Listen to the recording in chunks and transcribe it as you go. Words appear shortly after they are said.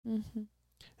Mm-hmm.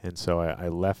 And so I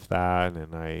left that,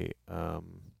 and I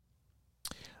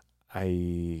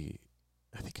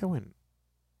think I went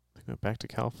back to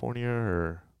California,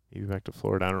 or maybe back to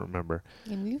Florida. I don't remember.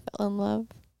 And you fell in love.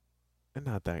 And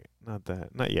not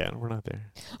yet. We're not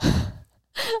there.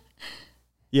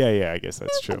 Yeah, I guess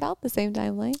that's true. About the same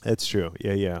timeline. That's true.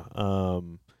 Yeah.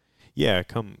 Yeah,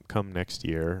 come next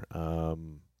year.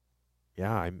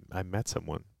 Yeah, I met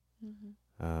someone.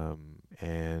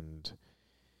 And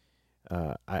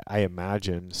I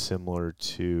imagine similar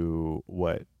to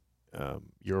what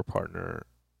your partner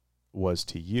was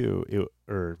to you,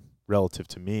 or relative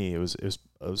to me, it was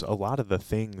a lot of the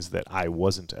things that I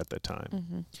wasn't at the time.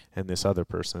 Mm-hmm. And this other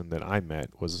person that I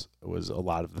met was a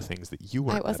lot of the things that you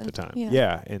weren't at the time.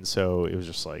 Yeah. And so it was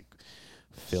just like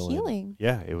healing.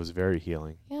 Yeah, it was very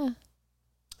healing. Yeah.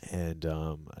 And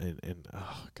oh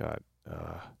God,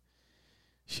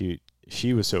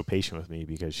 she was so patient with me,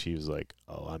 because she was like,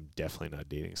 "Oh, I'm definitely not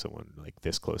dating someone like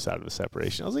this close out of the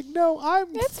separation." I was like, "No, I'm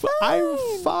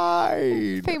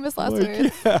fine. Famous last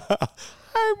words. Yeah,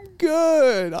 I'm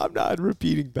good. I'm not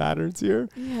repeating patterns here."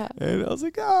 Yeah. And I was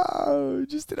like, "Oh,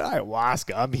 just an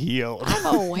ayahuasca. I'm healed.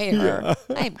 I'm aware. Yeah.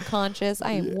 I am conscious.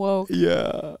 I am woke.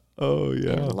 Yeah. Oh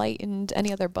yeah. Enlightened.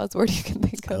 Any other buzzword you can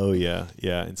think of. Oh yeah.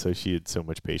 And so she had so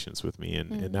much patience with me,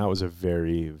 and that was a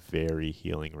very, very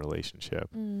healing relationship.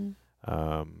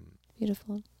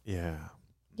 Beautiful. Yeah.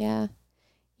 Yeah.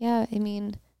 I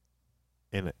mean,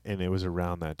 and it was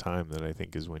around that time that I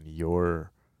think is when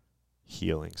your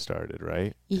healing started,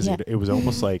 right? Because it was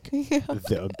almost like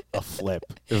a flip.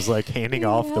 It was like handing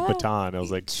off the baton. I was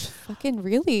like, fucking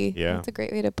really. Yeah. That's a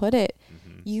great way to put it.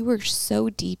 Mm-hmm. You were so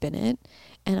deep in it,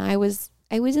 and I was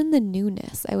in the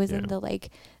newness. I was in the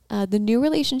the new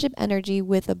relationship energy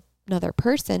with another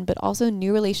person, but also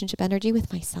new relationship energy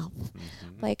with myself.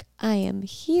 Mm-hmm. Like, I am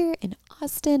here in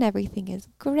Austin. Everything is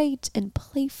great and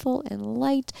playful and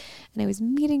light. And I was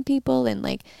meeting people and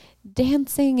like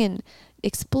dancing and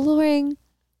exploring.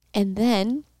 And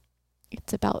then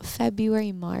it's about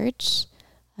February, March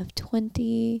of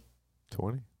 2020.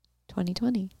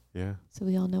 Yeah. So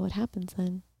we all know what happens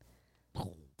then.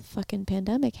 The fucking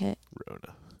pandemic hit.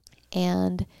 Rona.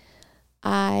 And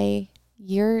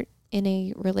you're in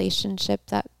a relationship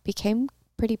that became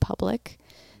pretty public.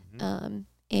 Mm-hmm.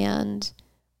 And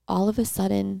all of a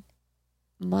sudden,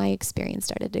 my experience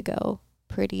started to go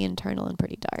pretty internal and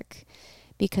pretty dark,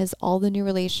 because all the new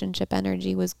relationship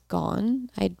energy was gone.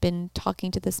 I'd been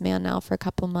talking to this man now for a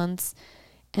couple months.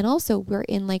 And also, we're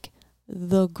in like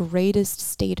the greatest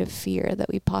state of fear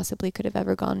that we possibly could have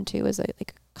ever gone to as a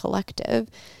collective,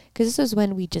 because this was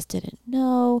when we just didn't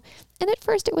know. And at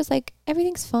first it was like,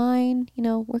 everything's fine,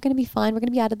 we're going to be fine, we're going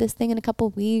to be out of this thing in a couple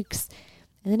weeks.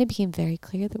 And then it became very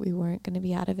clear that we weren't going to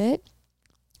be out of it.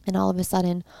 And all of a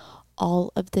sudden,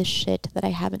 all of this shit that I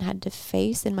haven't had to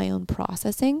face in my own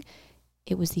processing,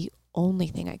 it was the only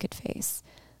thing I could face.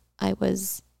 I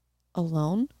was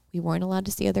alone. We weren't allowed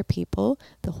to see other people.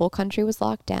 The whole country was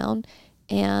locked down.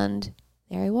 And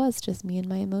there I was, just me and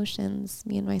my emotions,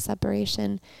 me and my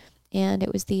separation. And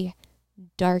it was the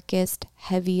darkest,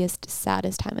 heaviest,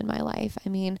 saddest time in my life. I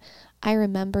mean, I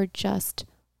remember just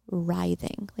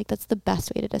writhing. Like, that's the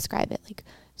best way to describe it. Like,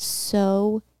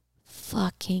 so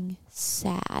fucking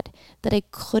sad that I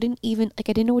couldn't even, I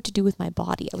didn't know what to do with my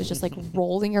body. I was just like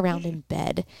rolling around in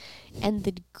bed. And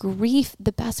the grief,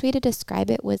 the best way to describe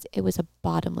it was a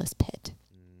bottomless pit.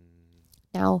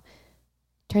 Now,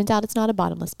 turns out it's not a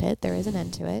bottomless pit. There is an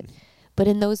end to it. But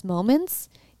in those moments,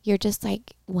 you're just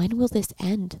like, when will this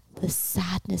end? The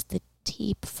sadness, the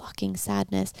deep fucking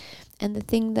sadness. And the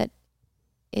thing that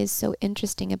is so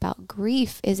interesting about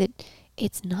grief is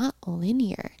it's not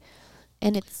linear.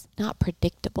 And it's not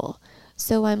predictable.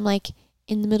 So I'm like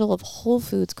in the middle of Whole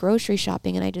Foods grocery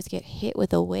shopping, and I just get hit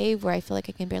with a wave where I feel like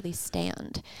I can barely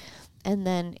stand. And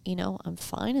then, I'm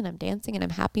fine and I'm dancing and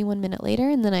I'm happy 1 minute later,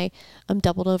 and then I'm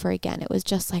doubled over again. It was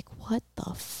just like, what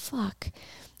the fuck?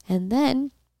 And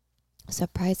then,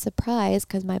 surprise, surprise,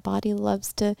 because my body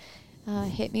loves to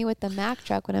hit me with the Mack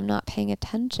truck when I'm not paying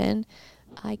attention,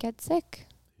 I get sick.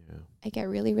 Yeah. I get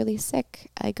really, really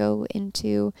sick. I go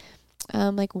into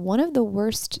one of the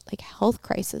worst health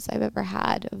crises I've ever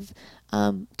had of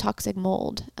toxic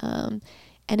mold. And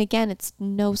again, it's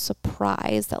no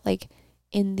surprise that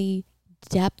in the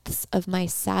depths of my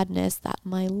sadness that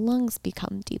my lungs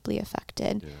become deeply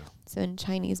affected. Yeah. So in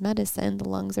Chinese medicine, the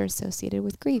lungs are associated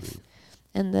with grief.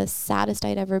 And the saddest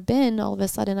I'd ever been, all of a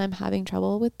sudden I'm having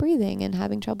trouble with breathing and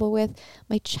having trouble with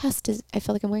my chest. I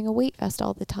feel like I'm wearing a weight vest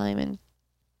all the time. And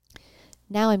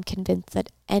now I'm convinced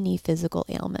that any physical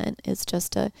ailment is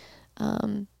just a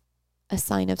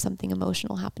sign of something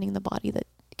emotional happening in the body that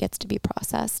gets to be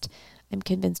processed. I'm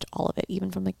convinced all of it,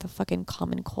 even from like the fucking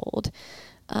common cold.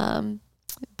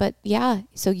 But yeah,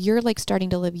 so you're like starting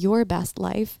to live your best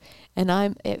life, and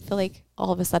I feel like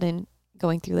all of a sudden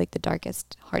going through like the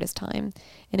darkest, hardest time.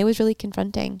 And it was really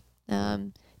confronting.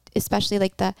 Especially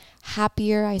like the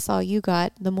happier I saw you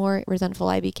got, the more resentful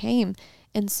I became.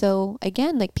 And so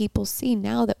again, like people see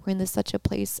now that we're in this such a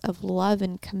place of love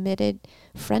and committed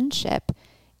friendship.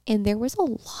 And there was a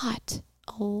lot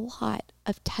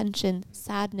of tension,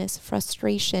 sadness,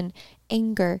 frustration,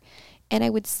 anger. And I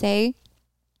would say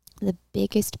the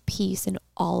biggest piece in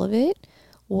all of it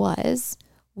was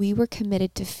we were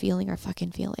committed to feeling our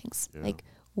fucking feelings. Yeah. Like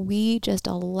we just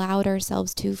allowed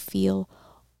ourselves to feel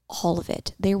all of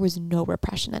it. There was no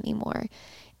repression anymore.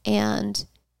 And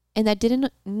that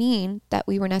didn't mean that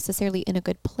we were necessarily in a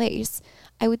good place.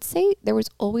 I would say there was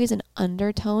always an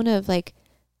undertone of like,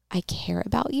 I care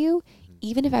about you,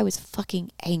 even if I was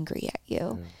fucking angry at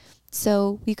you. Yeah.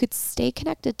 So we could stay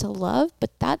connected to love,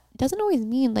 but that doesn't always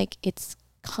mean like it's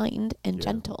kind and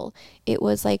gentle. It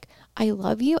was like, I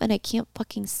love you and I can't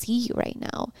fucking see you right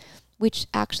now, which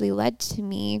actually led to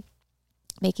me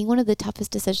making one of the toughest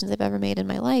decisions I've ever made in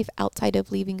my life outside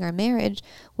of leaving our marriage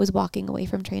was walking away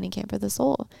from Training Camp for the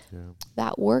Soul. Yeah.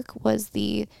 That work was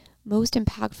the most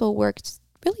impactful work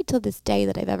really to this day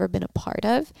that I've ever been a part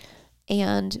of.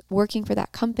 And working for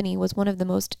that company was one of the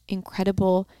most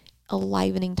incredible,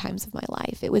 enlivening times of my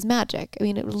life. It was magic. I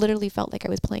mean, it literally felt like I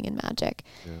was playing in magic.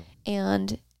 Yeah.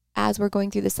 And as we're going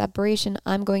through the separation,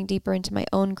 I'm going deeper into my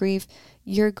own grief.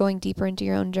 You're going deeper into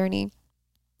your own journey.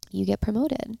 You get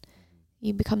promoted.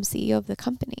 You become CEO of the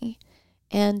company.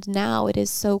 And now it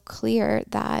is so clear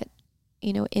that,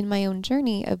 you know, in my own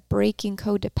journey of breaking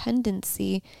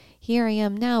codependency, here I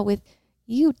am now with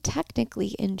you technically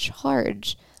in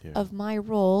charge of my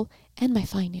role and my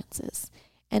finances.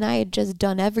 And I had just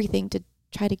done everything to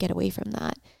try to get away from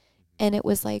that. And it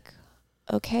was like,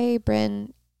 okay,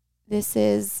 Bryn, this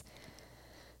is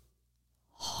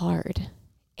hard.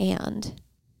 And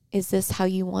is this how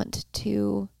you want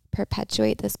to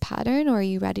perpetuate this pattern, or are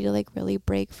you ready to like really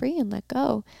break free and let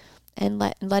go? And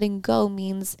letting go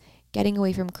means getting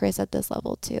away from Chris at this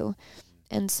level too.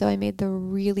 And so I made the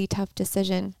really tough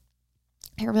decision.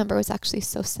 I remember it was actually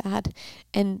so sad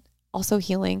and also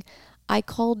healing. I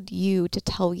called you to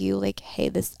tell you like,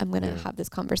 hey, I'm going to have this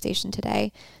conversation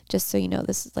today, just so you know,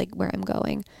 this is like where I'm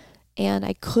going. And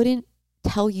I couldn't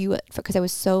tell you because I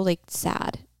was so like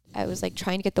sad. I was like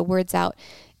trying to get the words out,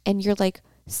 and you're like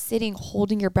sitting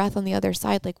holding your breath on the other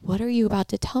side, like, what are you about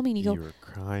to tell me? And you were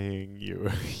crying, you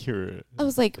were I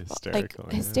was like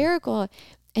hysterical.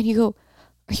 And you go,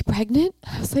 are you pregnant?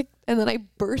 I was like, and then I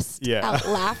burst out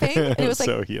laughing, and it was like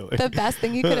so healing. The best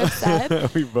thing you could have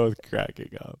said. We both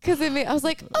cracking up because I was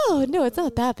like, oh no, it's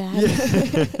not that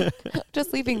bad.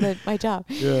 Just leaving my job.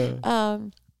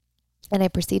 And I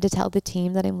proceed to tell the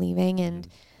team that I'm leaving, and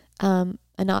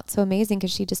not so amazing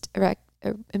because she just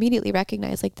immediately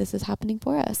recognized like this is happening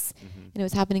for us, and it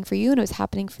was happening for you, and it was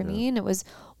happening for me, and it was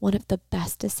one of the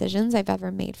best decisions I've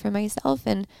ever made for myself.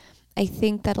 And I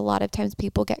think that a lot of times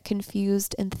people get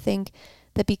confused and think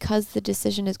that because the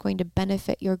decision is going to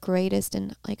benefit your greatest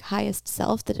and like highest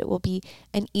self, that it will be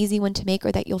an easy one to make,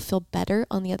 or that you'll feel better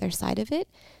on the other side of it.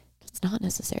 It's not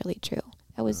necessarily true.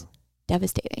 That was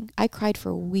devastating. I cried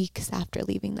for weeks after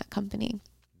leaving that company.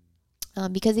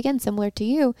 Because again, similar to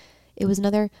you, it was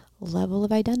another level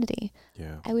of identity.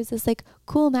 Yeah. I was this like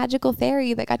cool magical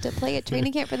fairy that got to play at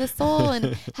Training Camp for the Soul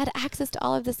and had access to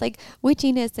all of this like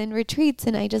witchiness and retreats.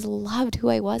 And I just loved who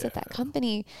I was at that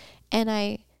company. And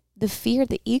the fear,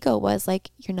 the ego was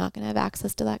like, you're not going to have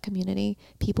access to that community.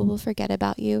 People will forget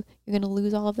about you. You're going to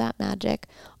lose all of that magic.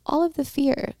 All of the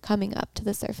fear coming up to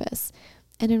the surface.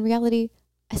 And in reality,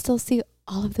 I still see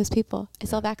all of those people. I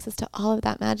still have access to all of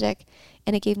that magic.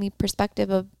 And it gave me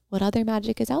perspective of what other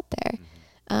magic is out there.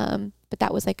 But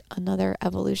that was like another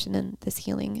evolution in this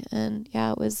healing. And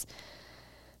yeah, it was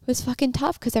fucking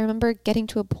tough, because I remember getting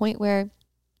to a point where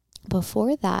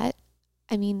before that,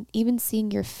 I mean, even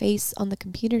seeing your face on the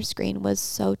computer screen was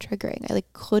so triggering. I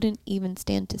like couldn't even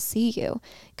stand to see you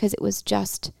because it was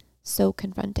just so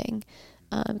confronting.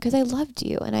 Because I loved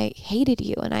you and I hated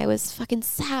you and I was fucking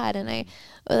sad, and I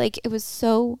like, it was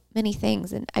so many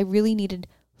things, and I really needed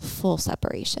full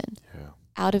separation.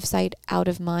 Out of sight, out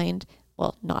of mind.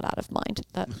 Well, not out of mind.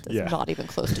 That's not even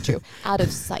close to true. Out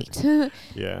of sight.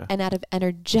 And out of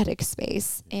energetic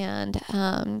space. And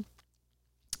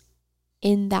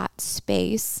in that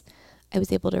space, I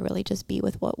was able to really just be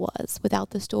with what was,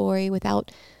 without the story,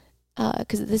 without,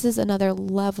 because this is another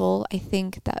level, I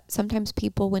think, that sometimes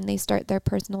people, when they start their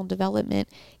personal development,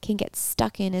 can get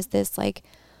stuck in, is this like,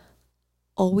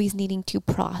 always needing to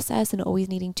process and always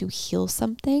needing to heal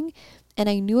something. And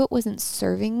I knew it wasn't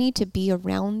serving me to be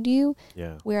around you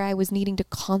where I was needing to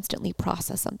constantly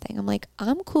process something. I'm like,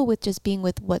 I'm cool with just being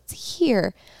with what's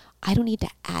here. I don't need to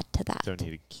add to that. Don't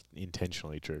need to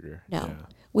intentionally trigger. No. Yeah.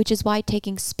 Which is why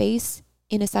taking space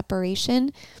in a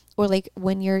separation, or like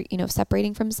when you're,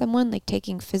 separating from someone, like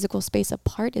taking physical space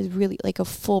apart is really like a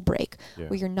full break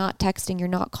where you're not texting, you're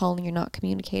not calling, you're not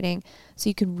communicating. So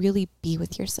you can really be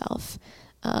with yourself,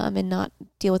 and not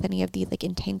deal with any of the like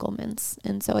entanglements.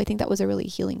 And so I think that was a really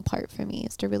healing part for me,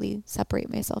 is to really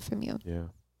separate myself from you. Yeah.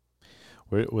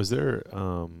 Was there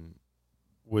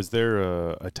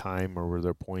a time, or were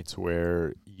there points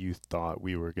where you thought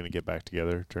we were going to get back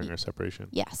together during our separation?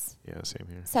 Yes. Yeah, same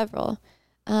here. Several.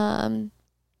 And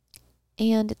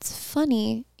it's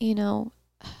funny, trying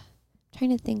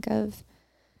to think of,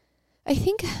 I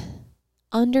think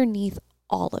underneath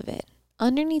all of it,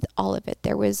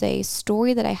 there was a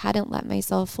story that I hadn't let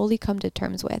myself fully come to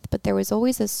terms with, but there was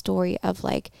always a story of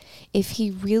like, if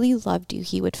he really loved you,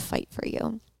 he would fight for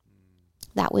you.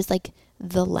 That was like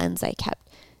the lens I kept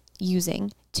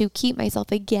using to keep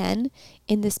myself again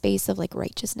in the space of like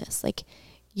righteousness. Like,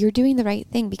 you're doing the right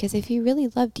thing, because if he really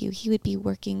loved you, he would be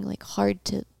working like hard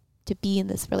to be in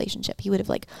this relationship. He would have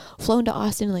like flown to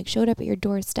Austin and like showed up at your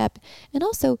doorstep. And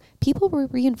also people were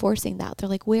reinforcing that. They're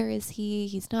like, where is he?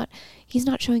 He's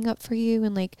not showing up for you.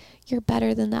 And like, you're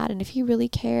better than that. And if he really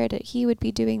cared, he would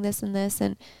be doing this and this.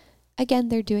 And again,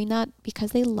 they're doing that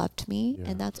because they loved me,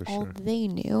 and that's all they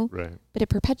knew. Right. But it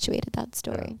perpetuated that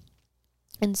story.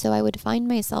 Yeah. And so I would find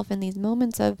myself in these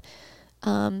moments of,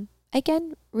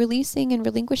 again, releasing and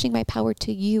relinquishing my power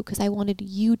to you, because I wanted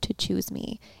you to choose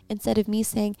me, instead of me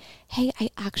saying, hey, I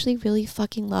actually really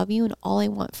fucking love you, and all I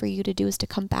want for you to do is to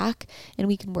come back and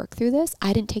we can work through this.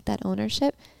 I didn't take that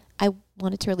ownership. I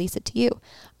wanted to release it to you.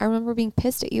 I remember being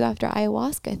pissed at you after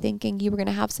ayahuasca, thinking you were going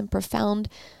to have some profound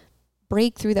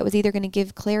breakthrough that was either going to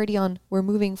give clarity on we're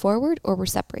moving forward or we're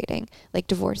separating, like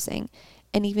divorcing,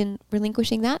 and even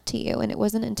relinquishing that to you. And it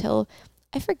wasn't until,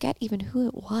 I forget even who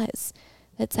it was,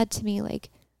 that said to me, like,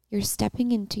 you're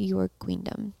stepping into your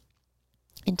queendom.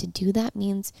 And to do that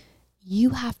means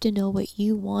you have to know what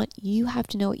you want, you have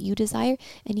to know what you desire,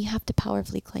 and you have to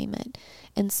powerfully claim it.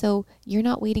 And so you're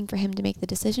not waiting for him to make the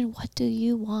decision. What do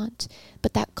you want?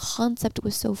 But that concept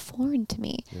was so foreign to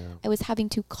me. Yeah. I was having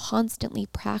to constantly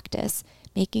practice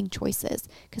making choices,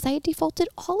 because I had defaulted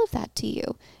all of that to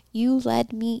you. You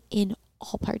led me in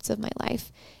all parts of my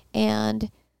life. And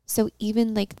so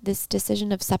even like this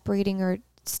decision of separating or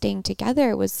staying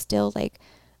together was still like,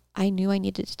 I knew I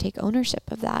needed to take ownership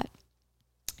of that.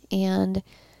 And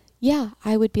yeah,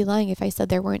 I would be lying if I said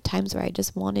there weren't times where I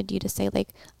just wanted you to say like,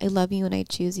 I love you and I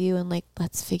choose you, and like,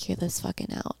 let's figure this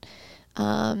fucking out.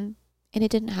 And it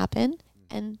didn't happen,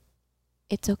 and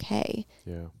it's okay.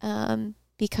 Yeah.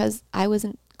 Because I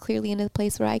wasn't clearly in a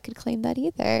place where I could claim that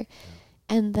either. Yeah.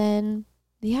 And then,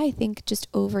 yeah, I think just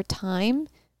over time,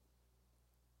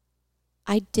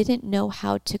 I didn't know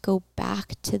how to go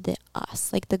back to the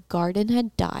us. Like, the garden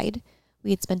had died.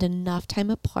 We had spent enough time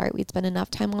apart. We'd spent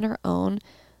enough time on our own.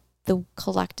 The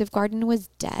collective garden was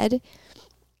dead.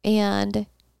 And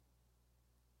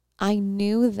I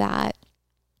knew that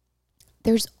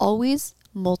there's always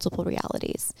multiple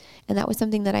realities. And that was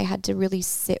something that I had to really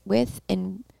sit with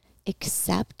and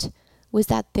accept, was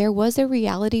that there was a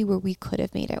reality where we could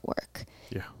have made it work.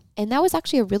 Yeah. And that was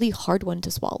actually a really hard one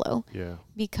to swallow. Yeah.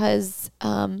 Because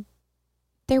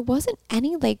there wasn't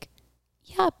any like,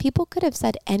 yeah, people could have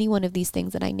said any one of these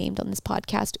things that I named on this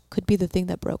podcast could be the thing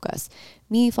that broke us.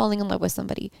 Me falling in love with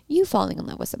somebody, you falling in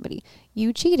love with somebody,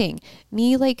 you cheating,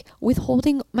 me like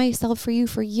withholding myself for you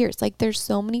for years. Like, there's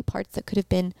so many parts that could have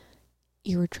been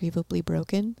irretrievably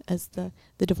broken, as the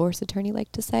divorce attorney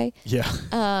liked to say. Yeah.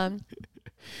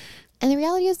 And the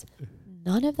reality is,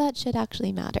 none of that shit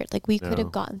actually mattered. Like, we could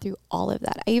have gotten through all of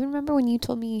that. I even remember when you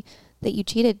told me that you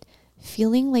cheated,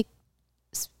 feeling like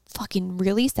fucking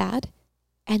really sad,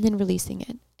 and then releasing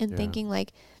it and thinking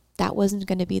like that wasn't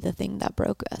going to be the thing that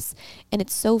broke us. And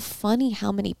it's so funny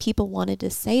how many people wanted to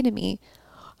say to me,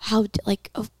 how, like,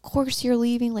 of course you're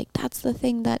leaving. Like, that's the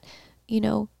thing that,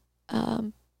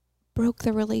 broke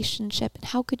the relationship. And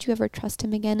how could you ever trust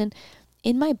him again? And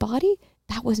in my body,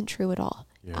 that wasn't true at all.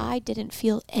 Yeah. I didn't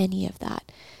feel any of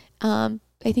that. I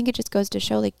think it just goes to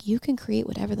show, like, you can create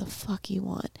whatever the fuck you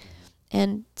want.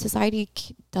 And society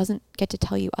doesn't get to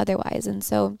tell you otherwise. And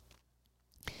so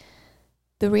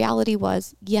the reality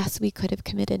was, yes, we could have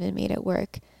committed and made it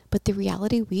work, but the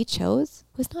reality we chose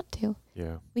was not to.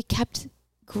 Yeah. We kept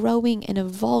growing and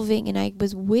evolving, and I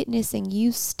was witnessing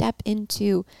you step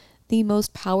into the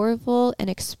most powerful and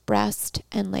expressed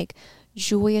and like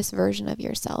joyous version of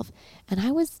yourself. And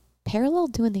I was parallel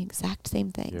doing the exact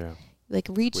same thing. Yeah. Like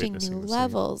reaching Witnessing new the same.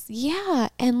 levels. Yeah.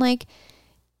 And like,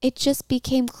 it just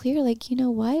became clear, like, you know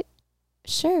what?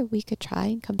 Sure, we could try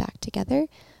and come back together,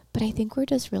 but I think we're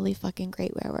just really fucking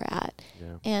great where we're at.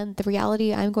 Yeah. And the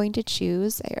reality I'm going to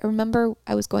choose, I remember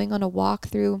I was going on a walk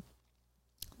through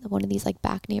one of these like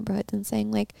back neighborhoods and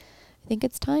saying like, I think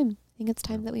it's time. I think it's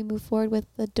time that we move forward with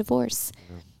the divorce.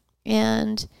 Yeah.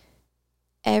 And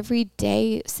every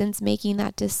day since making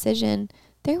that decision,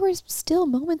 there were still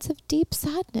moments of deep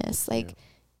sadness. Like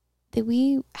that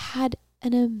we had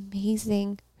an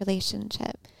amazing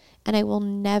relationship, and I will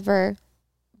never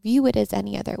view it as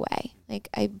any other way. Like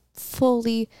I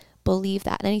fully believe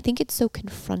that. And I think it's so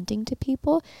confronting to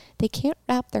people. They can't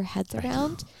wrap their heads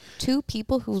around two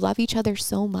people who love each other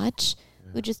so much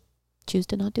who just choose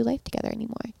to not do life together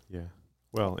anymore. Yeah.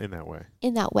 Well, in that way.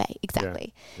 In that way,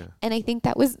 exactly. Yeah. And I think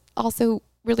that was also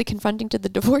really confronting to the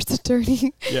divorce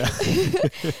attorney. Yeah.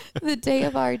 The day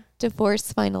of our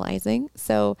divorce finalizing.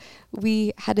 So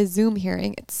we had a Zoom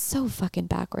hearing. It's so fucking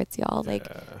backwards, y'all. Like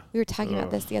we were talking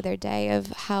about this the other day of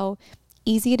how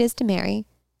easy it is to marry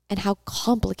and how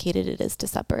complicated it is to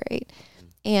separate.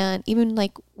 And even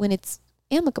like when it's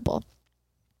amicable.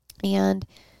 And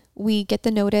we get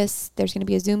the notice there's going to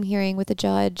be a Zoom hearing with the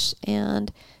judge,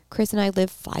 and Chris and I live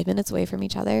 5 minutes away from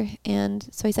each other. And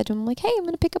so I said to him, like, hey, I'm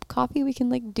going to pick up coffee. We can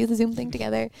like do the Zoom thing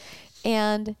together.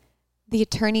 And the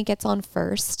attorney gets on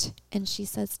first, and she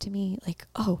says to me like,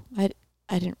 oh, I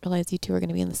didn't realize you two are going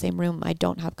to be in the same room. I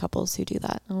don't have couples who do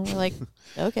that. And we're like,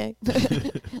 okay,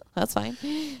 that's fine.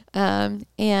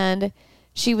 And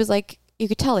she was like, you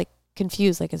could tell like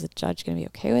confused, like, is the judge going to be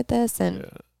okay with this?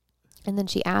 And then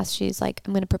she asked, she's like,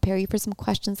 I'm going to prepare you for some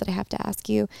questions that I have to ask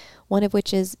you. One of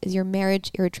which is your marriage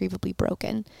irretrievably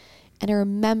broken? And I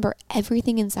remember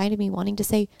everything inside of me wanting to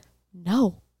say,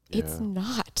 no, it's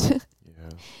not.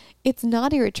 It's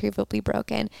not irretrievably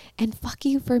broken. And fuck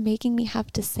you for making me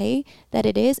have to say that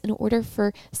it is in order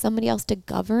for somebody else to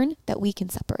govern that we can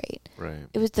separate. Right.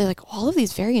 It was like all of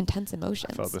these very intense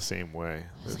emotions. I felt the same way.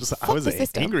 I was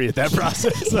angry at that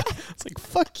process. It's like,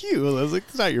 fuck you. I was like,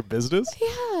 it's not your business.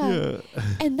 Yeah.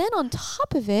 And then on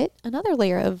top of it, another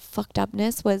layer of fucked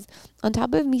upness was on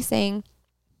top of me saying,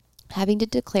 having to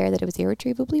declare that it was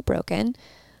irretrievably broken,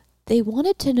 they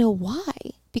wanted to know why.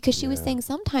 Because she was saying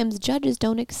sometimes judges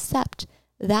don't accept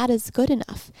that is good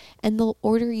enough, and they'll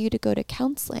order you to go to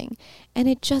counseling. And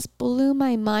it just blew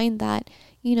my mind that,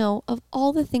 you know, of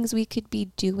all the things we could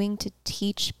be doing to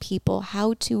teach people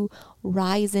how to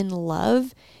rise in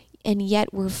love, and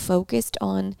yet we're focused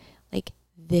on like,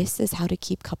 this is how to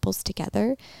keep couples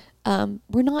together.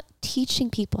 We're not teaching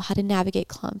people how to navigate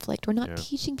conflict. We're not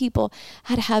teaching people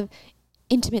how to have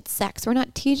intimate sex. We're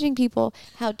not teaching people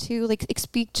how to like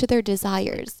speak to their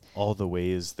desires. All the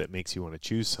ways that makes you want to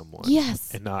choose someone.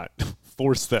 Yes. And not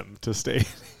force them to stay.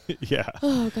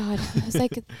 Oh God. It's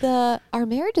like our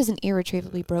marriage isn't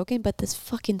irretrievably broken, but this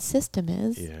fucking system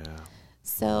is. Yeah.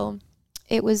 So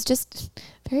it was just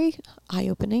very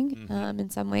eye-opening in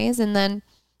some ways. And then,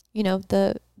 you know,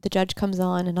 the judge comes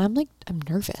on, and I'm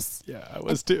nervous. Yeah, I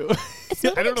was too. It's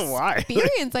not I don't know why.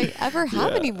 Experience I ever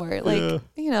have anymore. Like,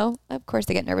 you know, of course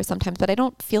I get nervous sometimes, but I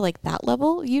don't feel like that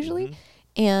level usually.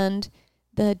 And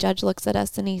the judge looks at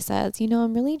us and he says, you know,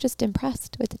 I'm really just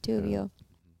impressed with the two of you.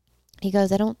 He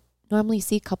goes, I don't normally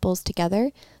see couples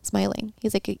together smiling.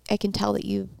 He's like, I can tell that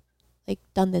you've like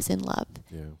done this in love.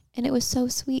 Yeah. And it was so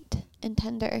sweet and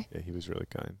tender. Yeah, he was really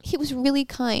kind. He was really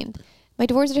kind. My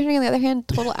divorce attorney, on the other hand,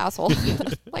 total asshole.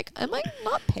 Like, am I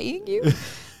not paying you?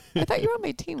 I thought you were on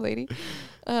my team, lady.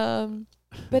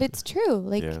 But it's true.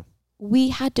 Like, we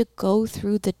had to go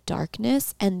through the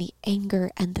darkness and the anger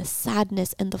and the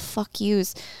sadness and the fuck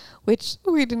yous, which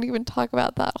we didn't even talk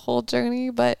about that whole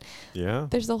journey. But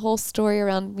there's a whole story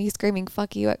around me screaming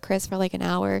fuck you at Chris for like an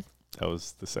hour. That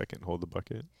was the second hold the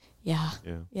bucket. Yeah.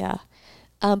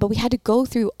 But we had to go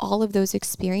through all of those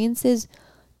experiences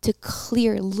to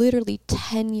clear literally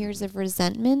 10 years of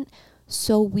resentment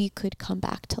so we could come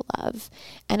back to love.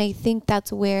 And I think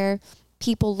that's where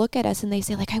people look at us and they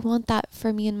say, like, I want that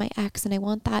for me and my ex, and I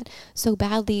want that so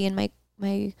badly. And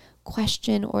my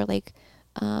question or like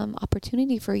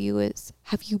opportunity for you is,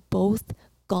 have you both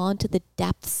gone to the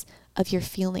depths of your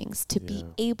feelings to be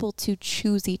able to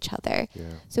choose each other?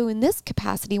 So in this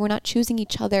capacity, we're not choosing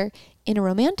each other in a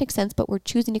romantic sense, but we're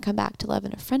choosing to come back to love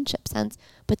in a friendship sense.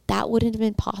 But that wouldn't have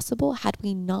been possible had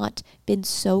we not been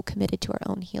so committed to our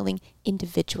own healing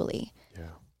individually.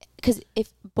 Because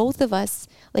if both of us,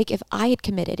 like if I had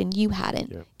committed and you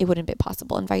hadn't, it wouldn't have been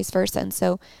possible, and vice versa. And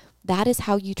so that is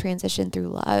how you transition through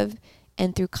love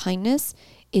and through kindness,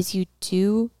 is you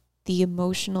do the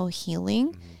emotional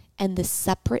healing and the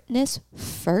separateness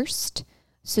first,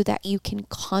 so that you can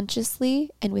consciously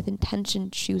and with intention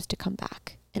choose to come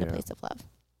back in a place of love.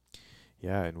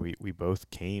 Yeah, and we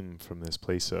both came from this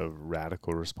place of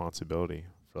radical responsibility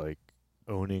for like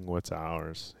owning what's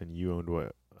ours, and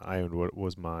I owned what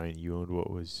was mine, you owned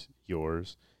what was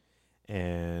yours.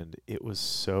 And it was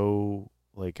so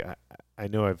like I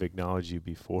know I've acknowledged you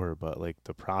before, but like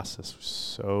the process was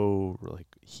so like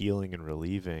healing and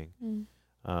relieving.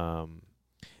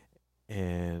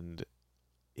 And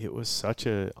it was such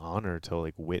an honor to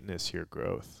like witness your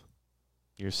growth.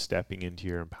 You're stepping into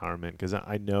your empowerment, because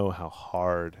I know how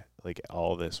hard like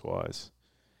all this was,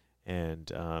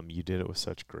 and you did it with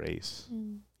such grace,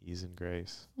 ease and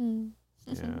grace.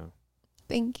 Yeah.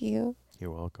 Thank you.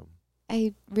 You're welcome.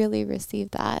 I really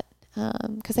received that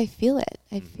because I feel it.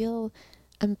 I feel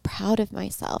I'm proud of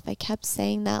myself. I kept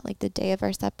saying that like the day of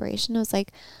our separation. I was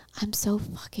like, I'm so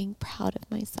fucking proud of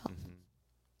myself.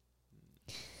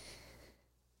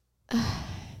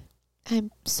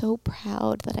 I'm so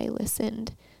proud that I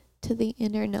listened to the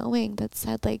inner knowing that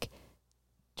said like,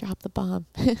 drop the bomb.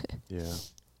 Yeah.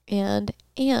 And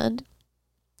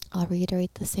I'll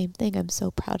reiterate the same thing. I'm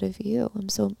so proud of you. I'm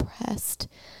so impressed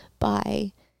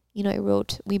by,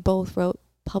 we both wrote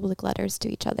public letters to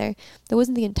each other. That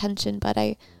wasn't the intention, but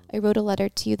I wrote a letter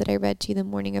to you that I read to you the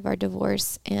morning of our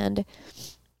divorce. And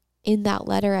in that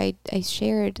letter, I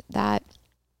shared that,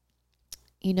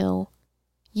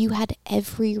 you had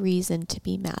every reason to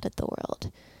be mad at the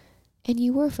world. And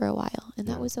you were for a while. And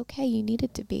that was okay. You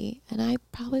needed to be. And I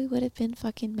probably would have been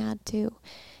fucking mad too.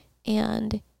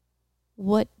 And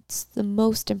what's the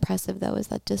most impressive, though, is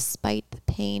that despite the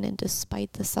pain and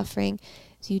despite the suffering,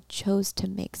 you chose to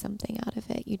make something out of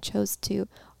it. You chose to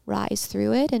rise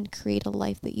through it and create a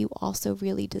life that you also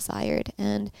really desired.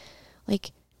 And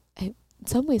like, in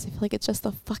some ways, I feel like it's just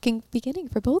the fucking beginning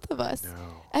for both of us.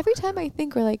 Every time I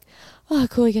think we're like, oh,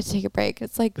 cool, we get to take a break.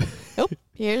 It's like, nope,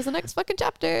 here's the next fucking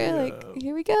chapter. Like,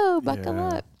 here we go, buckle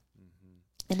up.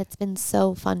 And it's been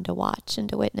so fun to watch and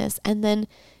to witness. And then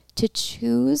to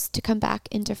choose to come back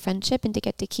into friendship and to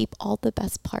get to keep all the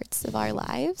best parts of our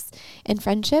lives and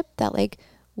friendship that like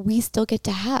we still get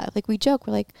to have. Like we joke,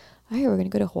 we're like, all right, we're going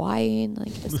to go to Hawaii in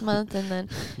like this month. And then,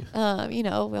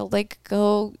 we'll like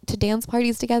go to dance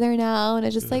parties together now. And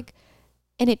it's just like,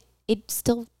 and it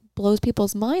still blows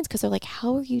people's minds because they're like,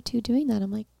 how are you two doing that? I'm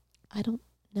like, I don't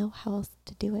know how else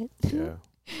to do it.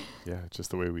 Yeah.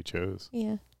 Just the way we chose.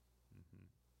 Yeah.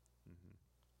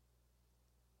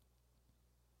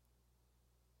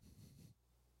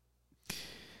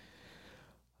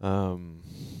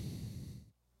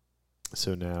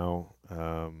 So now,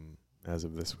 as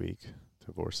of this week,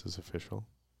 divorce is official.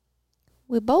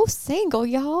 We're both single,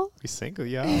 y'all. We single,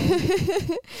 y'all.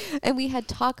 And we had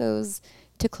tacos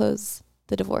to close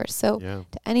the divorce. So to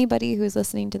anybody who's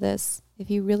listening to this, if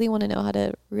you really want to know how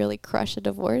to really crush a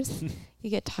divorce, you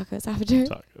get tacos after.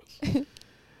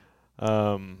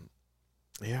 Tacos.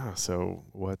 Yeah. So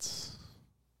what's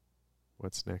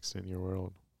next in your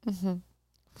world?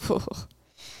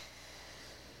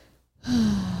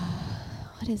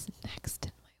 What is next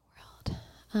in my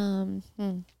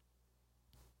world?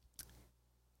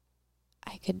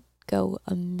 I could go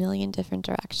a million different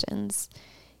directions.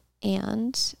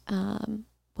 And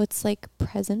what's like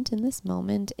present in this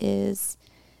moment is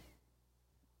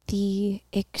the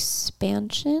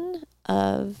expansion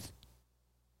of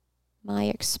my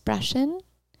expression,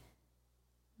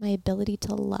 my ability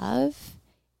to love,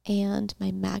 and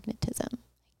my magnetism.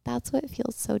 That's what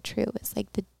feels so true. It's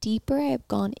like the deeper I've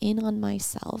gone in on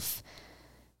myself,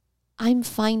 I'm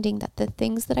finding that the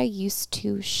things that I used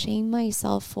to shame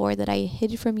myself for, that I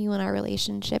hid from you in our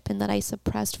relationship and that I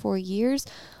suppressed for years,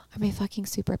 are my fucking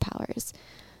superpowers.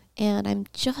 And I'm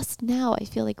just now, I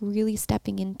feel like really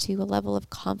stepping into a level of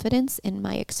confidence in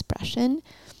my expression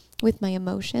with my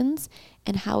emotions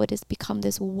and how it has become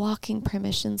this walking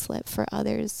permission slip for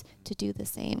others to do the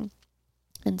same.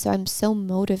 And so I'm so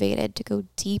motivated to go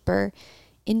deeper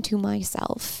into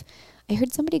myself. I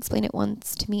heard somebody explain it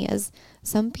once to me as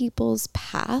some people's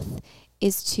path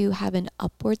is to have an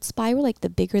upward spiral, like the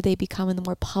bigger they become and the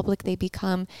more public they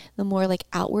become, the more like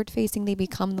outward facing they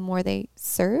become, the more they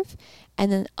serve.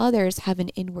 And then others have an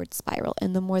inward spiral,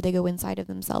 and the more they go inside of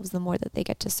themselves, the more that they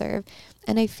get to serve.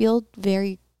 And it feels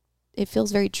very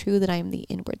true that I'm the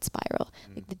inward spiral.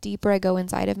 Like the deeper I go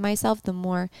inside of myself, the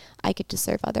more I get to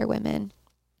serve other women.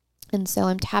 And so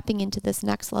I'm tapping into this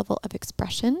next level of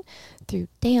expression through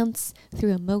dance,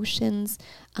 through emotions,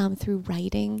 through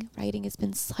writing. Writing has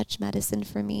been such medicine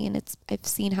for me, and I've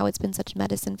seen how it's been such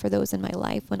medicine for those in my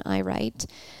life when I write.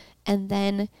 And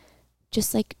then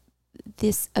just like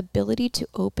this ability to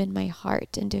open my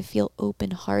heart and to feel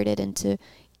open-hearted and to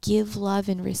give love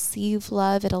and receive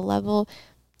love at a level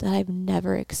that I've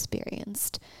never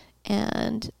experienced.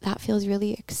 And that feels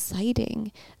really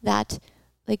exciting, that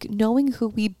like knowing who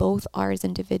we both are as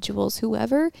individuals,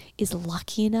 whoever is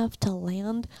lucky enough to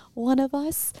land one of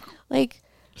us, like,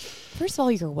 first of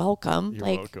all, you're welcome. You're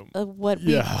like welcome.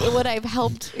 What I've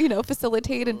helped,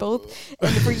 facilitate in both,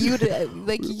 and for you to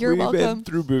you're We've welcome. been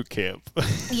through boot camp.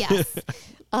 Yes.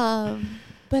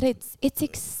 But it's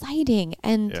exciting.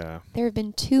 And there have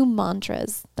been 2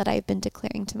 mantras that I've been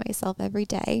declaring to myself every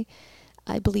day.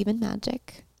 I believe in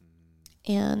magic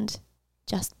and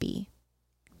just be.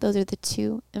 Those are the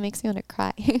 2. It makes me want to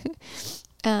cry.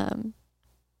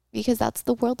 Because that's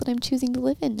the world that I'm choosing to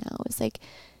live in now. It's like,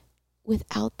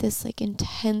 without this like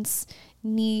intense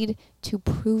need to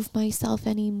prove myself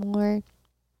anymore.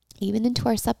 Even into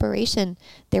our separation,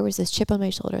 there was this chip on my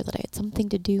shoulder that I had something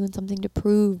to do and something to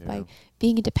prove by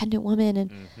being a dependent woman.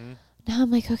 And now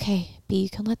I'm like, okay, B, you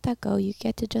can let that go. You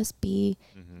get to just be.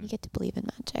 You get to believe in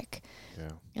magic.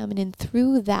 And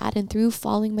through that and through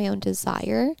following my own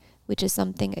desire, which is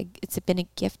something, it's been a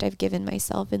gift I've given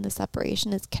myself in the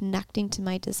separation, is connecting to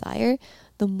my desire,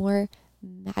 the more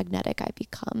magnetic I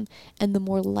become, and the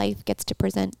more life gets to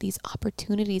present these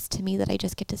opportunities to me that I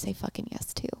just get to say fucking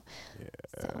yes to.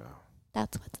 So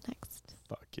that's what's next.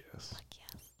 Fuck yes. Fuck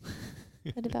yes.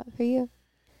 What about for you?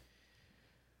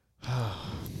 I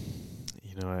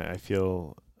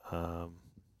feel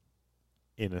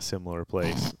in a similar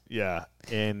place. Yeah.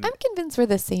 And I'm convinced we're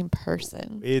the same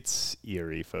person. It's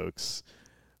eerie, folks.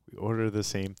 We order the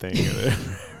same thing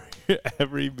at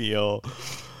every meal.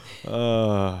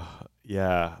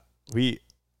 Yeah. It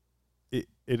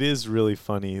is really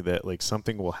funny that like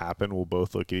something will happen. We'll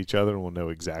both look at each other and we'll know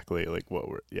exactly like what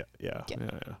we're, yeah.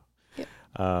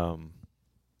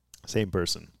 Same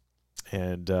person.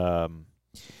 And, I'm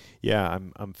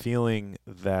feeling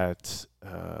that,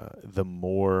 the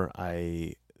more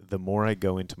I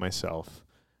go into myself,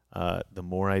 the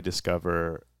more I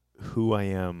discover who I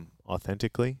am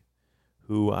authentically,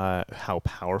 how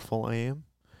powerful I am.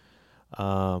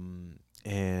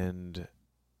 And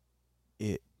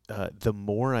the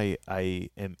more I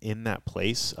am in that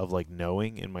place of like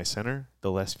knowing in my center,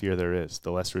 the less fear there is,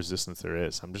 the less resistance there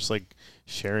is. I'm just like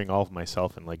sharing all of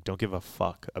myself and like don't give a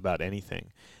fuck about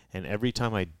anything. And every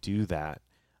time I do that,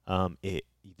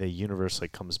 the universe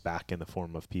like comes back in the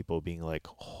form of people being like,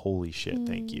 holy shit,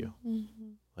 thank you.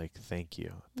 Like, thank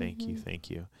you.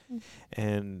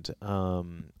 And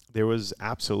there was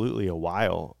absolutely a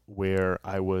while where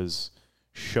I was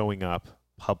showing up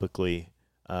publicly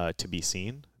to be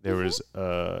seen. There was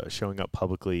showing up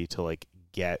publicly to like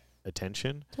get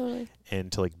attention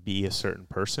and to like be a certain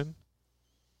person.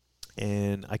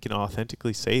 And I can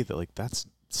authentically say that like that's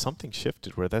something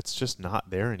shifted where that's just not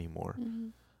there anymore.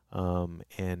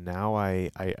 And now I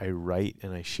write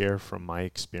and I share from my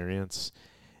experience.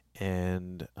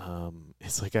 And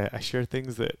it's like I share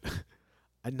things that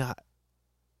I not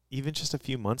even just a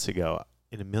few months ago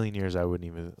in a million years I wouldn't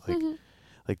even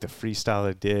like the freestyle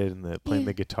I did and the playing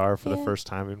the guitar for the first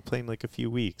time. I've been playing like a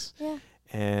few weeks.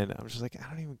 And I'm just like, I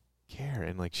don't even care.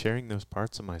 And like sharing those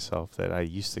parts of myself that I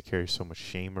used to carry so much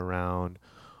shame around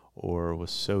or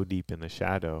was so deep in the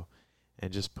shadow,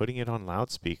 and just putting it on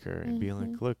loudspeaker and being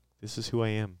like, look, this is who I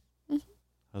am. I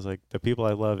was like, the people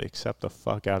I love accept the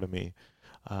fuck out of me.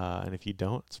 And if you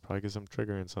don't, it's probably because I'm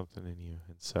triggering something in you.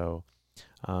 And so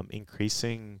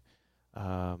increasing,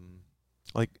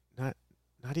 like not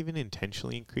even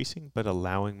intentionally increasing, but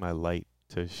allowing my light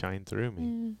to shine through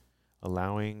me.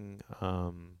 Allowing,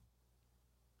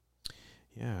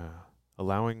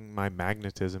 allowing my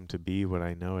magnetism to be what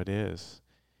I know it is.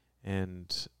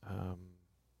 And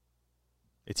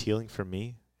it's healing for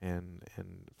me, and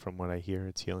from what I hear,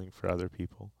 it's healing for other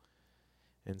people.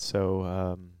 And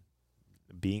so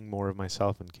being more of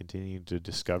myself and continuing to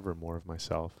discover more of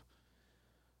myself.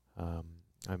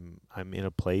 I'm in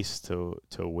a place to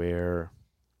where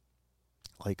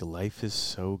like life is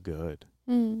so good.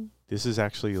 This is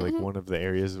actually like one of the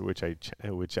areas which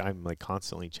I'm like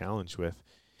constantly challenged with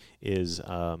is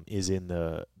in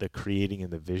the creating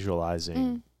and the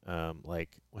visualizing.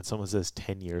 Like when someone says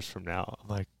 10 years from now, I'm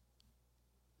like,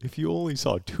 if you only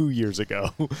saw 2 years ago,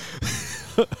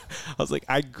 I was like,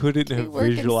 I couldn't have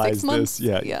visualized this.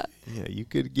 Yeah. You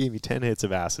could give me 10 hits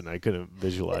of acid and I couldn't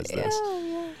visualize this.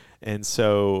 And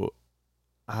so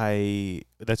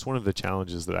that's one of the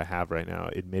challenges that I have right now,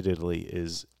 admittedly,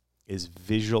 is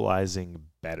visualizing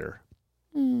better.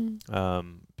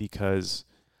 Because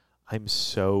I'm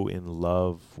so in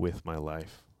love with my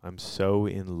life. I'm so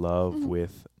in love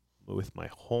with with my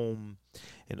home,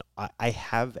 and I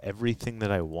have everything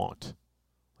that I want.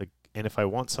 Like, and if I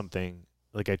want something,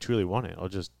 like I truly want it, I'll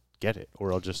just get it,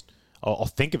 or I'll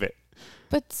think of it.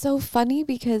 But so funny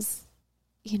because,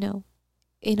 you know,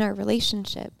 in our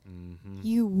relationship,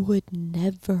 you would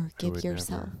never give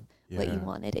yourself what you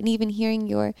wanted. And even hearing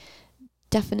your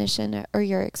definition or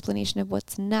your explanation of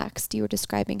what's next, you were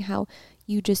describing how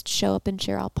you just show up and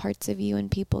share all parts of you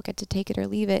and people get to take it or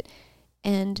leave it,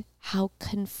 and how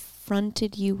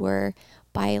confronted you were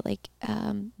by like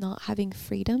not having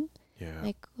freedom. Yeah.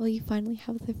 Like, well, you finally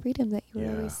have the freedom that you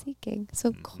were always seeking. So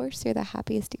of course you're the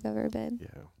happiest you've ever been.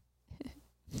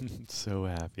 Yeah. So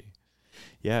happy.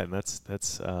 Yeah, and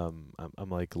that's I'm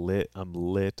like I'm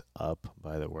lit up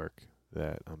by the work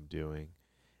that I'm doing.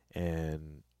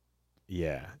 And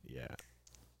yeah.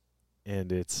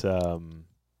 And it's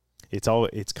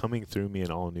coming through me in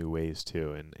all new ways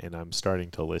too, and I'm starting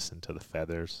to listen to the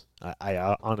feathers.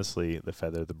 I honestly, the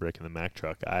feather, the brick, and the Mack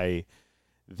truck.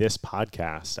 This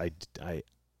podcast,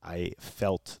 I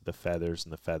felt the feathers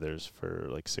and the feathers for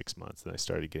like 6 months, and I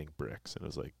started getting bricks, and I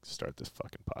was like, start this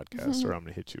fucking podcast or I'm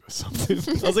gonna hit you with something.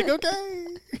 I was like,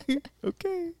 okay.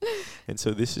 Okay. And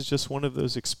so this is just one of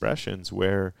those expressions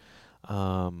where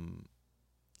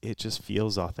it just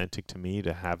feels authentic to me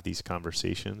to have these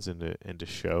conversations and to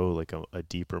show like a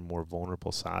deeper, more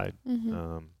vulnerable side.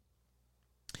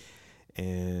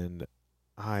 And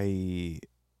I,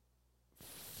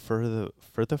 for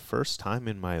the first time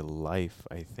in my life,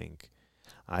 I think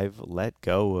I've let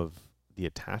go of the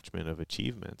attachment of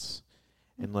achievements.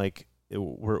 And like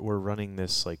we're running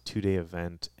this like 2-day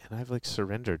event, and I've like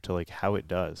surrendered to like how it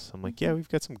does. I'm like, yeah, we've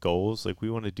got some goals, like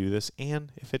we want to do this,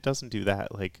 and if it doesn't do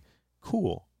that, like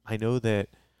cool. I know that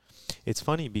it's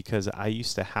funny because I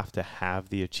used to have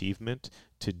the achievement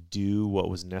to do what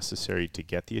was necessary to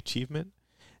get the achievement.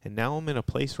 And now I'm in a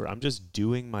place where I'm just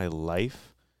doing my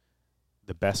life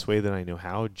the best way that I know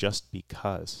how, just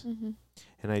because.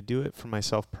 And I do it for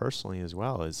myself personally as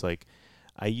well. It's like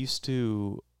I used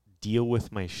to deal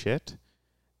with my shit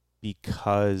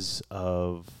because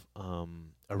of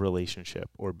a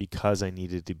relationship, or because I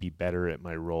needed to be better at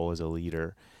my role as a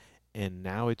leader. And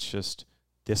now it's just,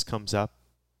 this comes up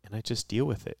and I just deal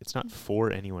with it. It's not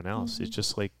for anyone else. It's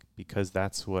just like, because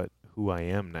that's who I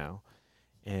am now.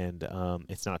 And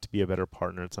it's not to be a better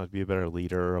partner. It's not to be a better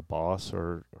leader or a boss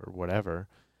or whatever.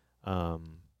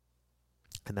 And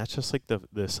that's just like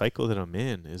the cycle that I'm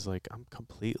in, is like I'm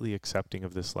completely accepting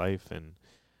of this life, and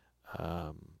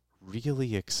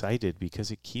really excited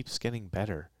because it keeps getting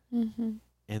better. And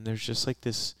there's just like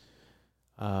this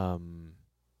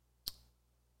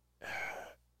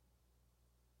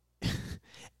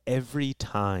every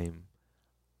time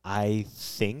I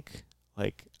think,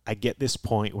 like, I get this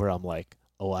point where I'm like,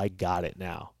 oh, I got it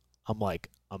now. I'm on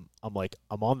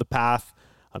the path.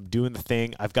 I'm doing the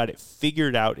thing. I've got it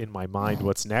figured out in my mind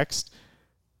what's next.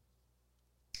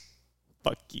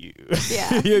 Fuck you.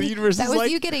 Yeah. The universe that is was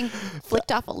like, you getting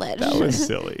flipped off a ledge. that was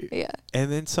silly. Yeah.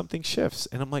 And then something shifts,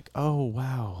 and I'm like, oh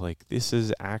wow, like this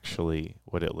is actually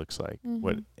what it looks like.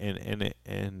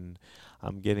 And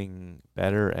I'm getting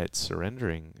better at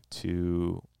surrendering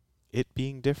to it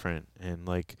being different, and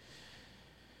like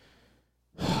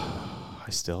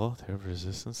the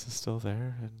resistance is still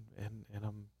there, and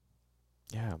I'm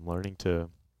learning to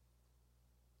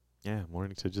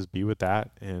just be with that.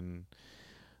 And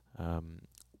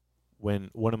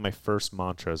when one of my first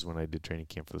mantras when I did Training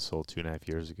Camp for the Soul 2.5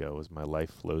 years ago was, my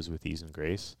life flows with ease and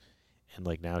grace. And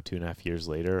like now 2.5 years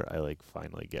later, I like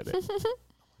finally get it.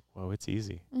 Whoa, it's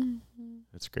easy.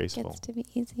 It's graceful. Gets to be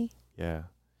easy. Yeah.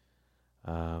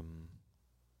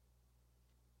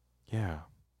 Yeah,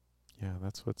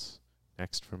 that's what's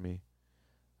next for me.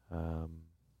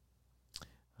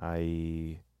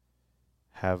 I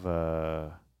have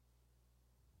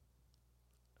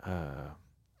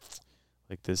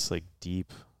like this like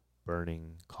deep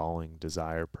burning calling,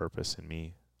 desire, purpose in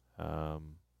me.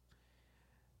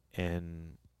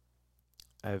 And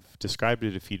I've described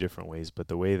it a few different ways, but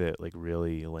the way that like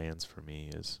really lands for me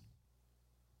is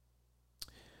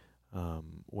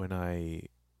when I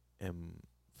am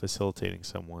facilitating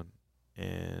someone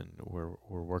and we're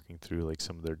working through like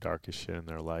some of their darkest shit in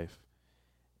their life,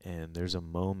 and there's a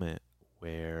moment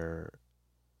where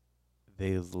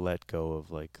they let go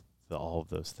of like all of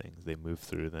those things. They move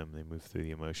through them, they move through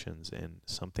the emotions, and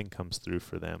something comes through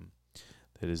for them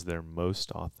that is their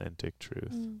most authentic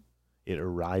truth. It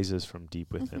arises from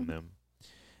deep within them,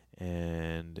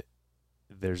 and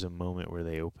there's a moment where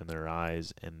they open their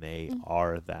eyes and they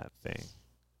are that thing.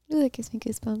 Ooh, that gives me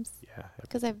goosebumps. Yeah,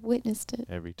 because I've witnessed it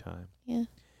every time. Yeah.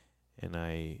 and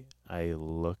I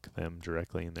look them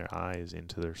directly in their eyes,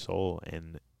 into their soul,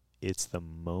 and it's the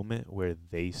moment where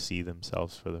they see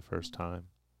themselves for the first time.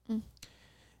 Mm.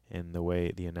 And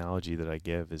the analogy that I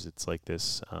give is it's like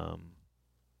this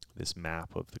this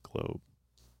map of the globe,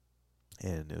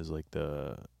 and it was like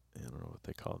I don't know what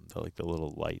they call them, like the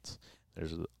little lights.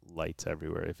 There's lights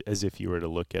everywhere, as if you were to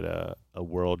look at a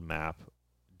world map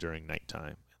during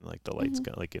nighttime, and like the lights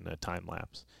go like in a time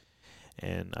lapse.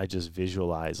 And I just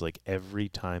visualize like every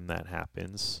time that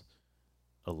happens,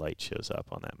 a light shows up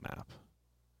on that map,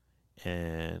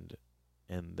 and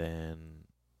then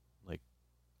like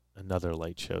another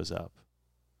light shows up,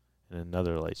 and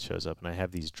another light shows up, and I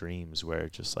have these dreams where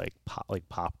just like like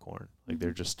popcorn, like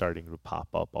they're just starting to pop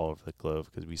up all over the globe,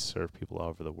 because we serve people all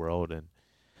over the world, and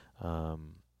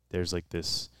there's like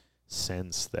this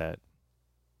sense that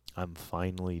I'm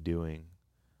finally doing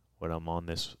what I'm on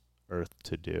this earth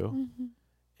to do,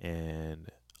 and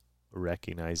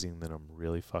recognizing that I'm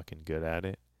really fucking good at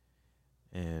it,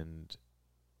 and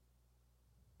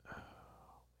I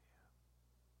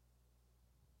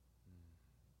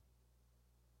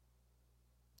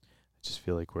just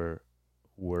feel like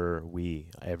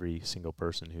every single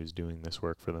person who's doing this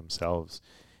work for themselves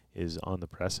is on the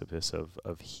precipice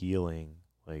of healing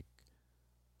like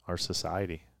our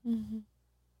society. And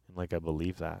like I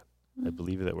believe that. I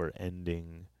believe that we're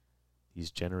ending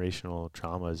these generational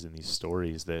traumas and these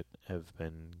stories that have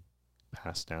been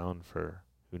passed down for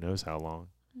who knows how long.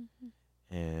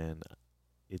 And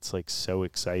it's like so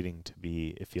exciting to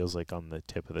be, it feels like on the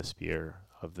tip of the spear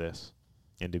of this,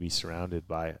 and to be surrounded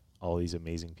by all these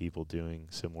amazing people doing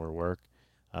similar work,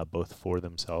 both for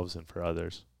themselves and for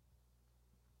others.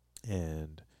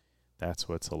 And that's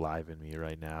what's alive in me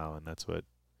right now, and that's what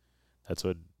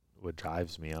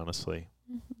drives me, honestly.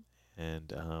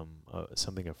 And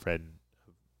something a friend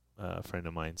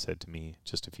of mine said to me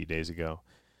just a few days ago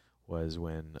was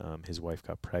when his wife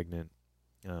got pregnant.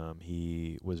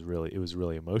 It was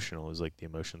really emotional. It was like the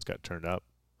emotions got turned up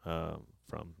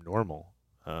from normal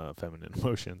feminine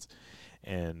emotions,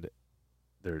 and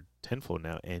they're tenfold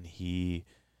now. And he,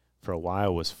 for a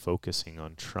while, was focusing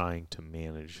on trying to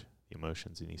manage the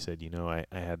emotions. And he said, I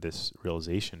had this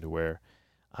realization to where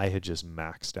I had just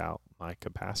maxed out my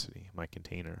capacity, my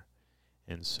container.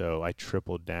 And so I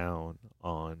tripled down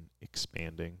on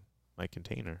expanding my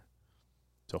container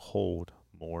to hold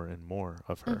more and more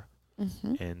of her.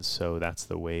 And so that's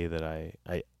the way that I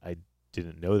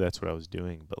didn't know that's what I was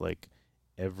doing, but like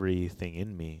everything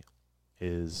in me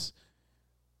is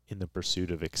in the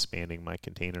pursuit of expanding my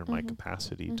container, my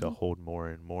capacity to hold more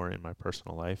and more in my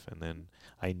personal life. And then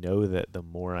I know that the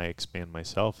more I expand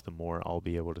myself, the more I'll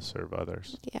be able to serve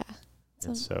others. Yeah.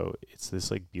 And so it's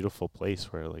this like beautiful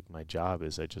place where like my job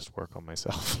is I just work on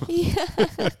myself. Yeah.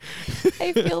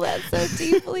 I feel that so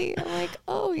deeply. I'm like,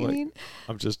 oh, you Like, mean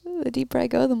I'm just the deeper I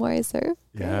go, the more I serve?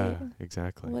 yeah, Right.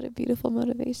 exactly. What a beautiful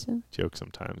motivation. Joke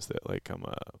sometimes that like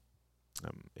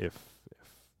if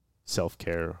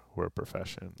self-care were a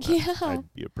profession, Yeah.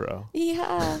 I'd be a pro.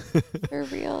 Yeah. For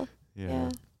real.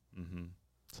 Yeah. Yeah.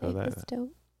 So That's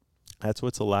dope. that's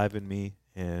what's alive in me.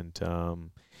 And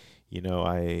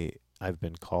I've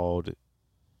been called,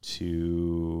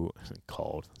 silly.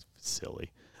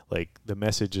 Like the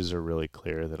messages are really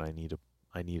clear that I need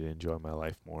to enjoy my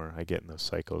life more. I get in those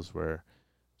cycles where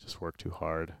I just work too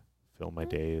hard, fill my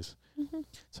days.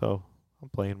 So I'm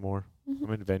playing more.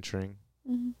 I'm adventuring.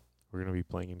 We're going to be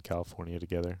playing in California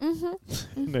together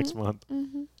next month.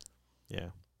 Yeah.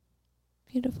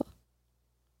 Beautiful.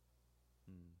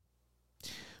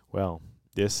 Well,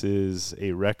 this is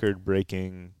a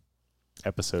record-breaking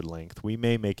episode length. We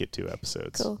may make it 2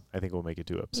 episodes. Cool. I think we'll make it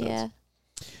 2 episodes. Yeah.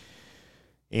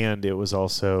 And it was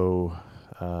also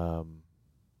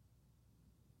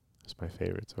it's my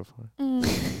favorite so far.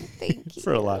 Thank you.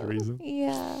 For a lot of reasons.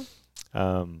 Yeah.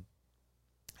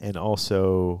 And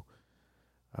also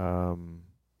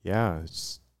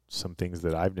it's some things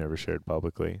that I've never shared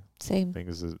publicly. Same.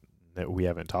 Things that we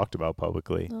haven't talked about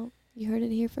publicly. Well, you heard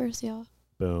it here first, y'all.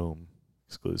 Boom.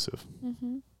 Exclusive.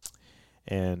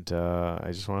 And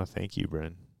I just want to thank you,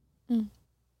 Bryn.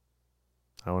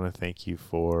 I want to thank you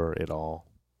for it all.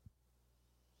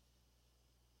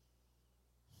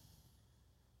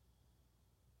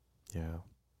 Yeah.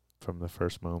 From the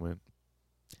first moment,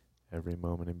 every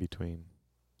moment in between.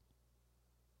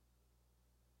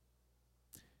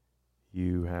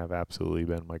 You have absolutely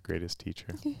been my greatest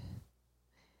teacher.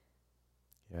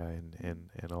 Yeah,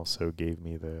 and also gave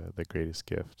me the greatest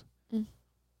gift.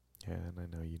 Yeah, and I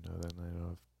know you know that, and I know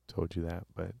I've told you that,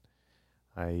 but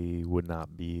I would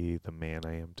not be the man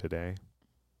I am today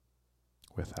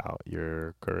without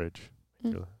your courage.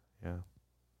 Yeah.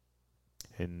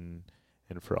 and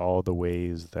for all the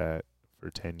ways that for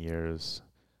 10 years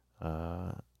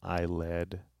I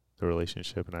led the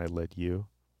relationship and I led you.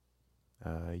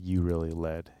 You really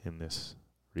led in this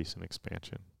recent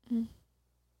expansion.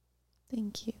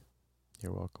 Thank you.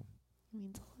 You're welcome. It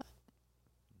means a lot.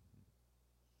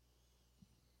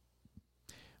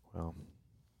 Well,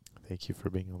 thank you for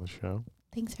being on the show.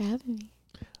 Thanks for having me.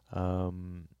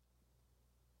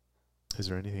 Is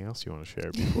there anything else you want to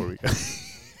share before we go?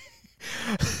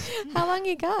 How long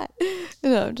you got?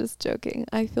 No, I'm just joking.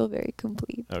 I feel very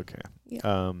complete. Okay.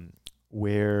 Yeah.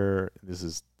 Where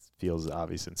feels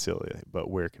obvious and silly, but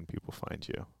where can people find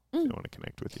you if they want to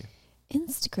connect with you?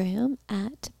 Instagram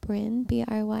at Bryn,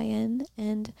 Bryn,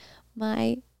 and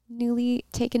my newly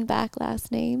taken back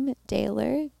last name,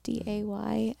 Daylor,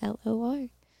 Daylor.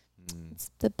 It's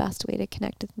the best way to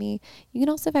connect with me. You can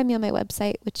also find me on my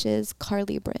website, which is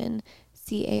CarleeBryn,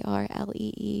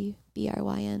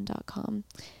 CarleeBryn.com.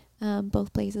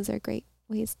 Both places are great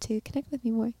ways to connect with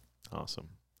me more. Awesome.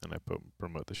 And I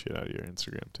promote the shit out of your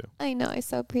Instagram too. I know. I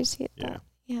so appreciate that.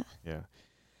 Yeah.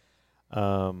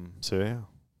 So yeah,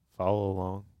 follow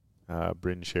along.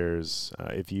 Bryn shares,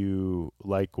 if you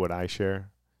like what I share,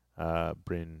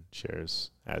 Bryn shares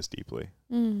as deeply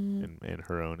in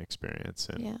her own experience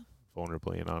and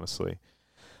vulnerably and honestly.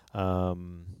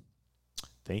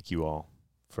 Thank you all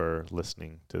for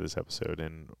listening to this episode,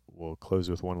 and we'll close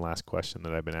with one last question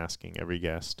that I've been asking every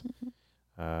guest,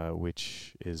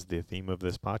 which is the theme of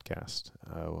this podcast.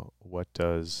 What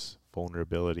does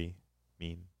vulnerability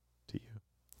mean to you?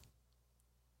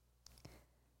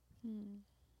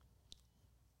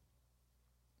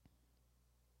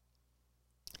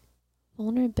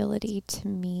 Vulnerability to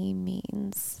me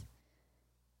means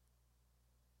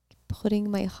putting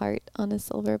my heart on a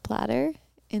silver platter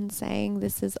and saying,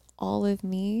 this is all of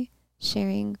me,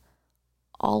 sharing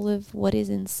all of what is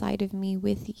inside of me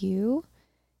with you,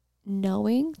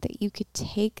 knowing that you could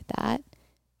take that,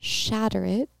 shatter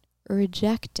it,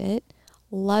 reject it,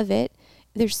 love it.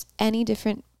 There's any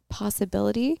different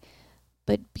possibility,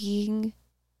 but being,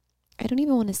 I don't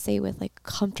even want to say with like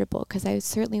comfortable, because I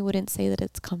certainly wouldn't say that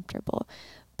it's comfortable,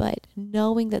 but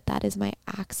knowing that that is my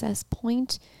access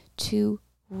point to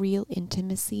real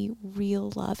intimacy,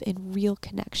 real love, and real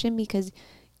connection, because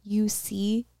you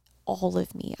see all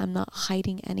of me. I'm not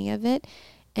hiding any of it.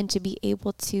 And to be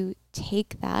able to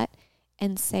take that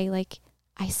and say, like,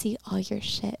 I see all your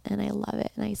shit and I love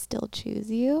it and I still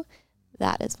choose you,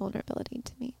 that is vulnerability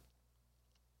to me.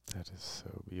 That is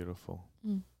so beautiful.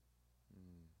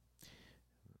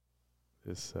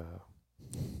 This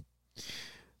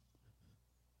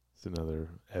it's another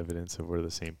evidence of we're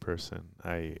the same person.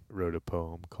 I wrote a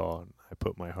poem called I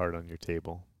Put My Heart on Your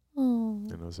Table.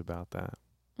 And it was about that.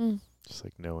 Just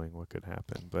like knowing what could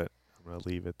happen. But I'm going to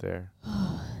leave it there.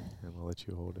 And I'll let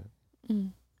you hold it.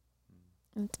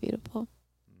 That's beautiful.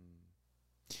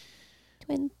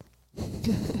 Twins.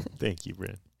 Thank you,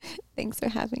 Bryn. Thanks for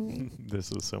having me.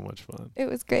 This was so much fun. It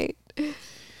was great.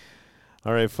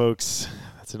 All right, folks.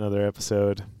 That's another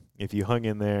episode. If you hung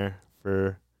in there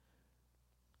for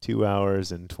 2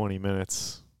 hours and 20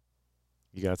 minutes,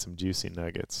 you got some juicy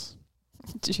nuggets.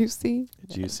 Juicy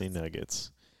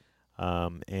Nuggets.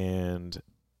 And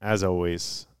as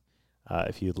always,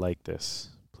 if you'd like this,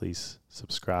 please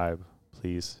subscribe.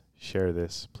 Please share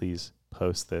this. Please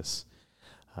post this.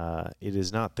 It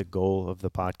is not the goal of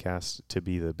the podcast to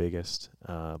be the biggest,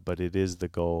 but it is the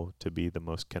goal to be the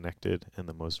most connected and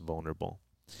the most vulnerable.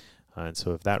 And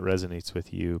so if that resonates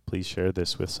with you, please share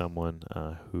this with someone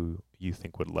who you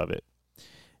think would love it.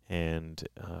 And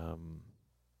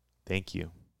thank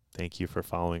you. Thank you for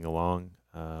following along.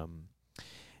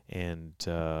 And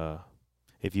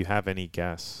if you have any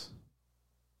guests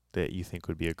that you think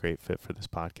would be a great fit for this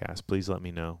podcast, please let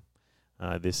me know.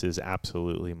 This is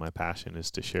absolutely my passion,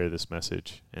 is to share this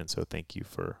message. And so thank you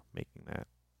for making that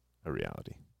a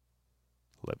reality.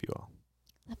 Love you all.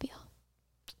 Love you all.